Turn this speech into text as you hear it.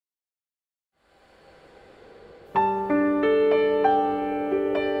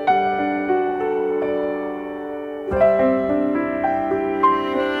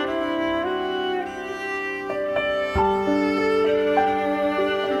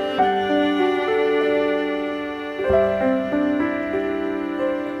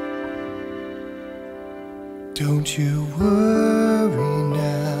Don't you worry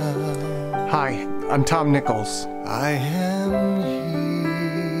now. Hi, I'm Tom Nichols. I am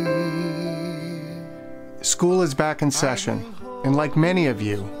here. School is back in session, and like many of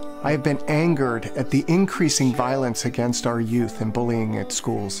you, I have been angered at the increasing violence against our youth and bullying at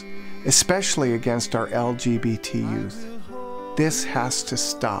schools, especially against our LGBT youth. This has to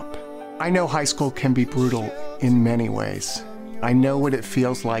stop. I know high school can be brutal in many ways. I know what it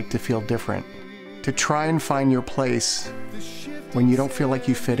feels like to feel different, to try and find your place when you don't feel like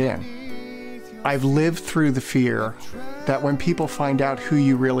you fit in. I've lived through the fear that when people find out who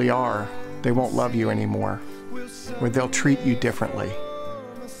you really are, they won't love you anymore, or they'll treat you differently.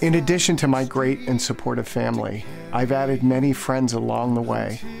 In addition to my great and supportive family, I've added many friends along the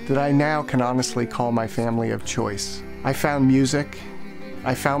way that I now can honestly call my family of choice. I found music,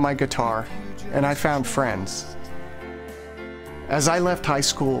 I found my guitar, and I found friends. As I left high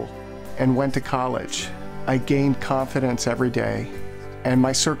school and went to college, I gained confidence every day, and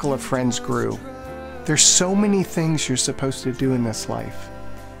my circle of friends grew. There's so many things you're supposed to do in this life,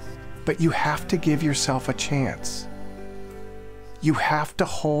 but you have to give yourself a chance. You have to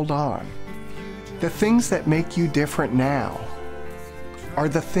hold on. The things that make you different now are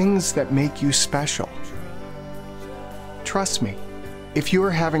the things that make you special. Trust me, if you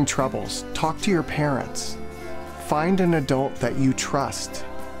are having troubles, talk to your parents. Find an adult that you trust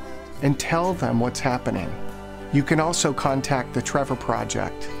and tell them what's happening. You can also contact the Trevor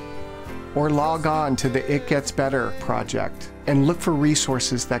Project or log on to the It Gets Better project and look for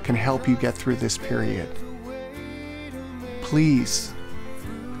resources that can help you get through this period. Please,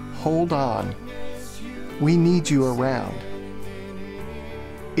 hold on. We need you around.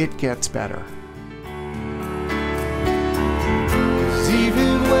 It gets better. 'Cause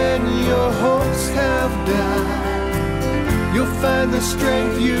even when your hopes have died, you'll find the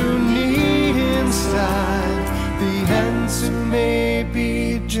strength you need inside. The answer may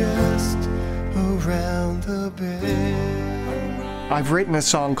be just around the bend. I've written a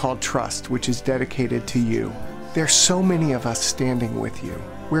song called Trust, which is dedicated to you. There's so many of us standing with you.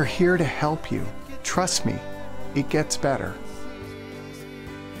 We're here to help you. Trust me, it gets better.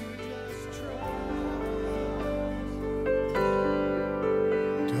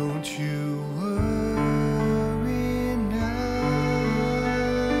 Don't you